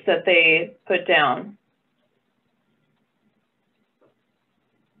choice that they put down?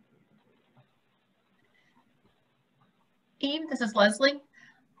 Eve, this is Leslie.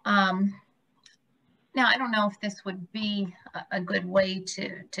 Now, I don't know if this would be a good way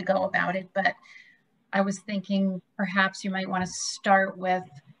to go about it, but I was thinking perhaps you might want to start with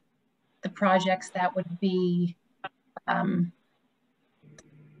the projects that would be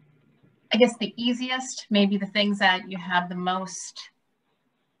I guess the easiest, maybe the things that you have the most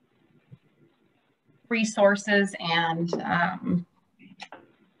resources and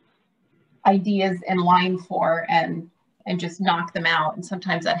ideas in line for, and just knock them out. And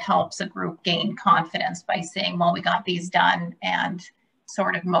sometimes that helps a group gain confidence by saying, well, we got these done, and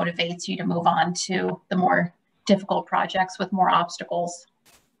sort of motivates you to move on to the more difficult projects with more obstacles.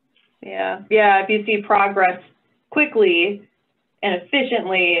 Yeah, if you see progress quickly and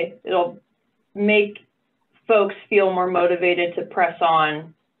efficiently, it'll make folks feel more motivated to press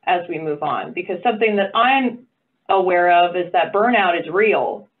on as we move on. Because something that I'm aware of is that burnout is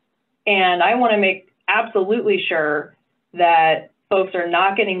real. And I want to make absolutely sure that folks are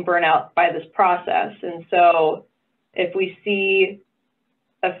not getting burnout by this process. And so if we see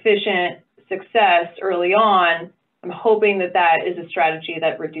efficient success early on, I'm hoping that that is a strategy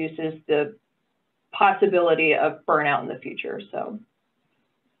that reduces the possibility of burnout in the future. So,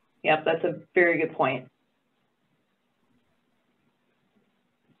 yep, that's a very good point.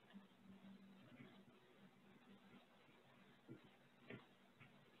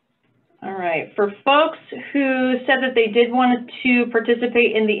 All right, for folks who said that they did want to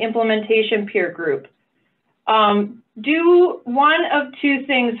participate in the implementation peer group, do one of two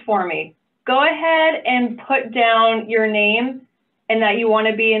things for me. Go ahead and put down your name and that you want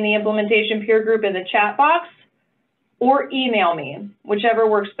to be in the implementation peer group in the chat box, or email me, whichever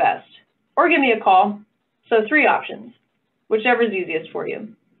works best, or give me a call. So 3 options, whichever is easiest for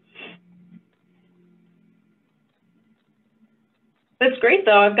you. That's great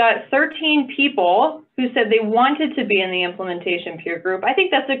though. I've got 13 people who said they wanted to be in the implementation peer group. I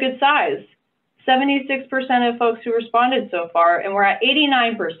think that's a good size. 76% of folks who responded so far, and we're at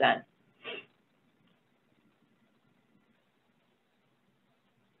 89%.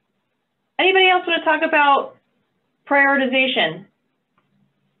 Anybody else want to talk about prioritization?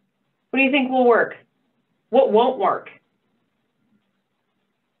 What do you think will work? What won't work?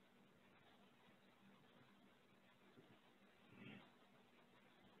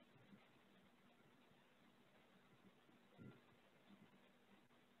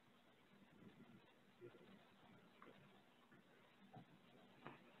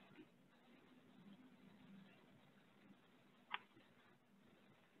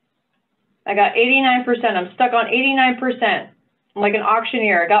 I got 89%. I'm stuck on 89%. I'm like an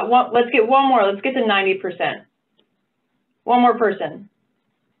auctioneer. I got one. Let's get one more. Let's get to 90%. One more person.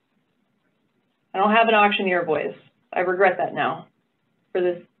 I don't have an auctioneer voice. I regret that now for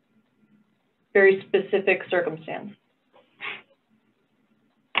this very specific circumstance.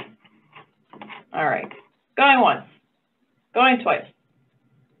 All right. Going once. Going twice.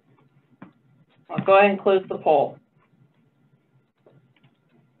 I'll go ahead and close the poll.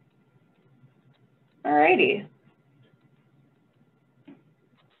 All righty.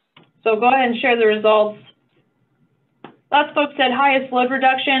 So go ahead and share the results. Lots of folks said highest load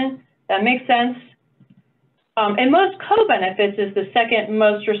reduction. That makes sense. And most co-benefits is the second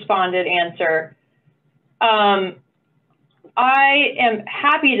most responded answer. I am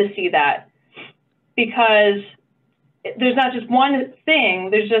happy to see that, because there's not just one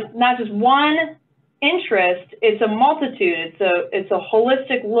thing. There's just not just one interest. It's a multitude. It's a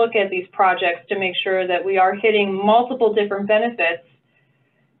holistic look at these projects to make sure that we are hitting multiple different benefits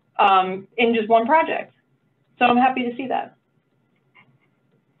in just one project. So I'm happy to see that.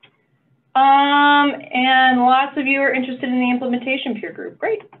 And lots of you are interested in the implementation peer group.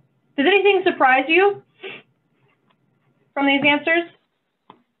 Great. Does anything surprise you from these answers?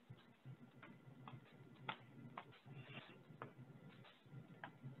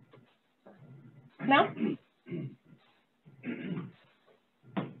 No?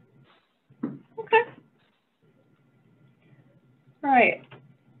 Okay. All right.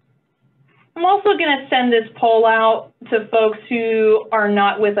 I'm also going to send this poll out to folks who are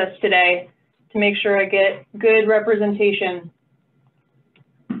not with us today to make sure I get good representation.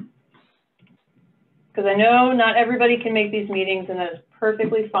 Because I know not everybody can make these meetings, and that is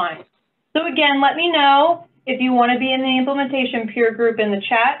perfectly fine. So again, let me know if you want to be in the implementation peer group in the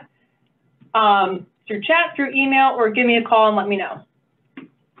chat. Through chat, through email, or give me a call and let me know.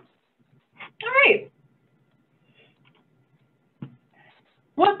 All right.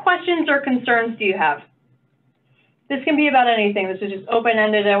 What questions or concerns do you have? This can be about anything. This is just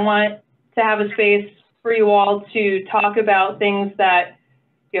open-ended. I want to have a space for you all to talk about things that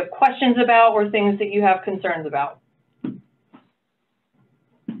you have questions about or things that you have concerns about.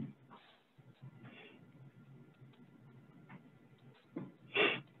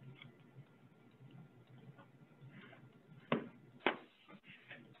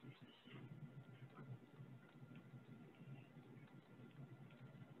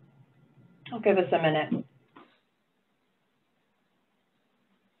 I'll give us a minute.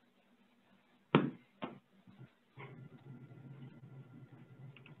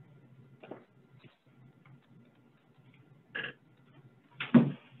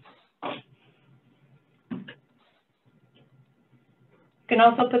 You can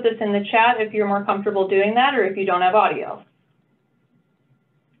also put this in the chat if you're more comfortable doing that or if you don't have audio.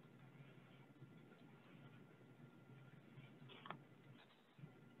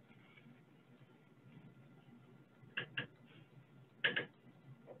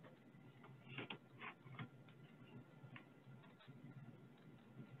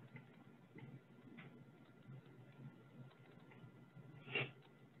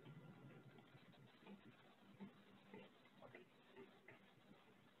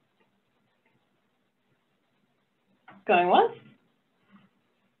 Going once?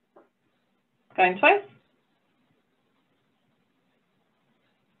 Going twice?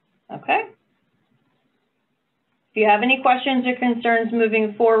 Okay. If you have any questions or concerns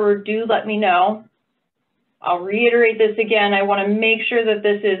moving forward, do let me know. I'll reiterate this again. I want to make sure that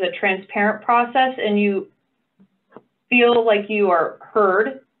this is a transparent process and you feel like you are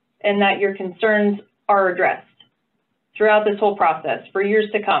heard and that your concerns are addressed throughout this whole process for years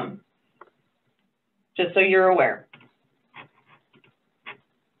to come, just so you're aware.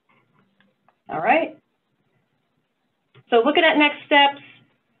 All right. So looking at next steps,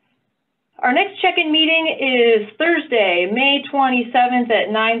 our next check-in meeting is Thursday, May 27th at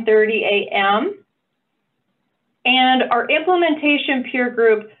 9:30 a.m. And our implementation peer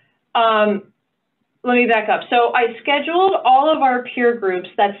group, let me back up. So I scheduled all of our peer groups,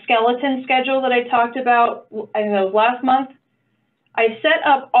 that skeleton schedule that I talked about, I think it was last month. I set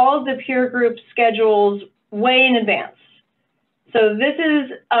up all of the peer group schedules way in advance. So this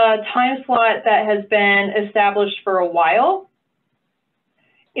is a time slot that has been established for a while.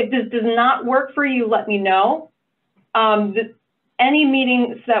 If this does not work for you, let me know. Any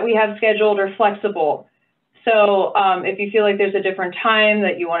meetings that we have scheduled are flexible. So if you feel like there's a different time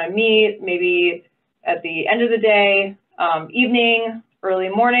that you want to meet, maybe at the end of the day, evening, early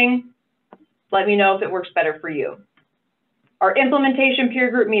morning, let me know if it works better for you. Our implementation peer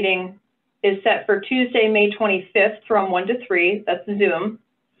group meeting is set for Tuesday, May 25th from 1 to 3. That's Zoom.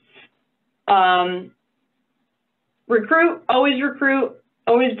 Recruit,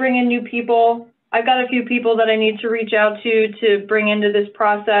 always bring in new people. I've got a few people that I need to reach out to bring into this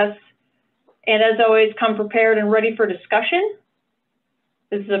process. And as always, come prepared and ready for discussion.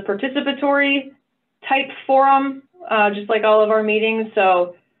 This is a participatory type forum, just like all of our meetings.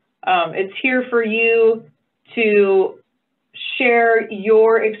 So it's here for you to share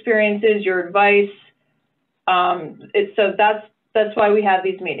your experiences, your advice. So that's why we have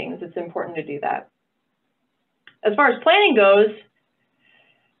these meetings. It's important to do that. As far as planning goes,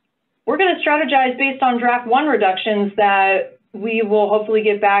 we're going to strategize based on draft 1 reductions that we will hopefully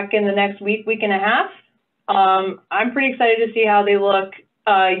get back in the next week and a half. I'm pretty excited to see how they look.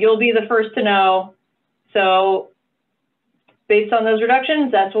 You'll be the first to know. So based on those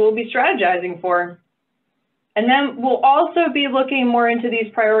reductions, that's what we'll be strategizing for. And then we'll also be looking more into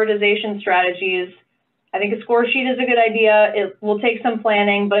these prioritization strategies. I think a score sheet is a good idea. It will take some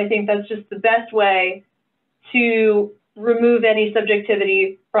planning, but I think that's just the best way to remove any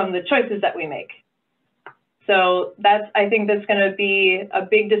subjectivity from the choices that we make. So I think that's going to be a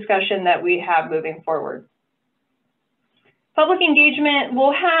big discussion that we have moving forward. Public engagement,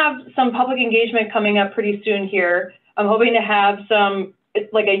 we'll have some public engagement coming up pretty soon here. I'm hoping to have some,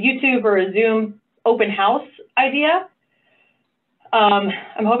 like a YouTube or a Zoom open house idea.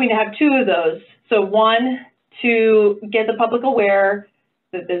 I'm hoping to have 2 of those. So one, to get the public aware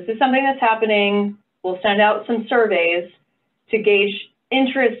that this is something that's happening. We'll send out some surveys to gauge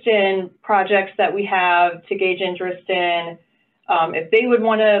interest in projects that we have, to gauge interest in if they would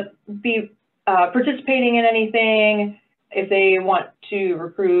want to be participating in anything, if they want to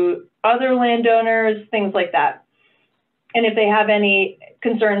recruit other landowners, things like that. And if they have any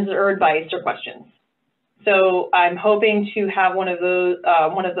concerns or advice or questions. So I'm hoping to have one of those,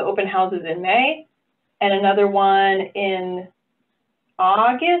 one of the open houses in May and another one in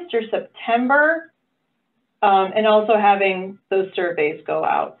August or September. And also having those surveys go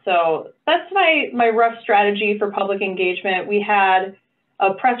out. So that's my rough strategy for public engagement. We had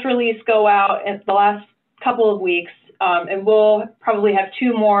a press release go out in the last couple of weeks, and we'll probably have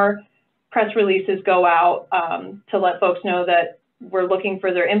 2 more press releases go out to let folks know that we're looking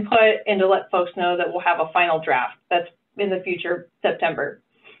for their input and to let folks know that we'll have a final draft. That's in the future, September.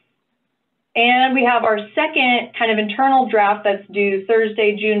 And we have our second kind of internal draft that's due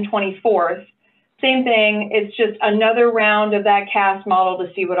Thursday, June 24th. same thing. It's just another round of that CAST model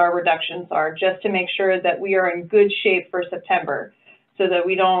to see what our reductions are, just to make sure that we are in good shape for September, so that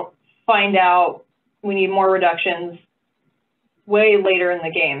we don't find out we need more reductions way later in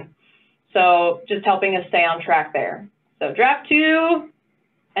the game. So just helping us stay on track there. So draft 2,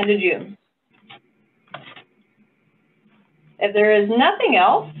 end of June. If there is nothing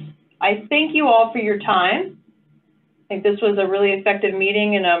else, I thank you all for your time. I think this was a really effective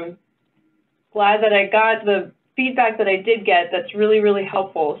meeting, and I'm glad that I got the feedback that I did get. That's really, really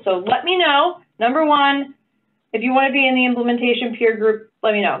helpful. So let me know. Number one, if you want to be in the implementation peer group,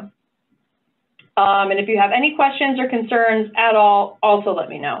 let me know. And if you have any questions or concerns at all, also let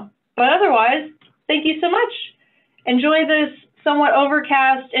me know. But otherwise, thank you so much. Enjoy this somewhat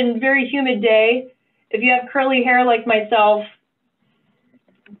overcast and very humid day. If you have curly hair like myself,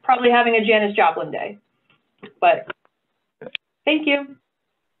 probably having a Janis Joplin day. But thank you.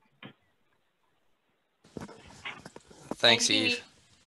 Thanks, Eve.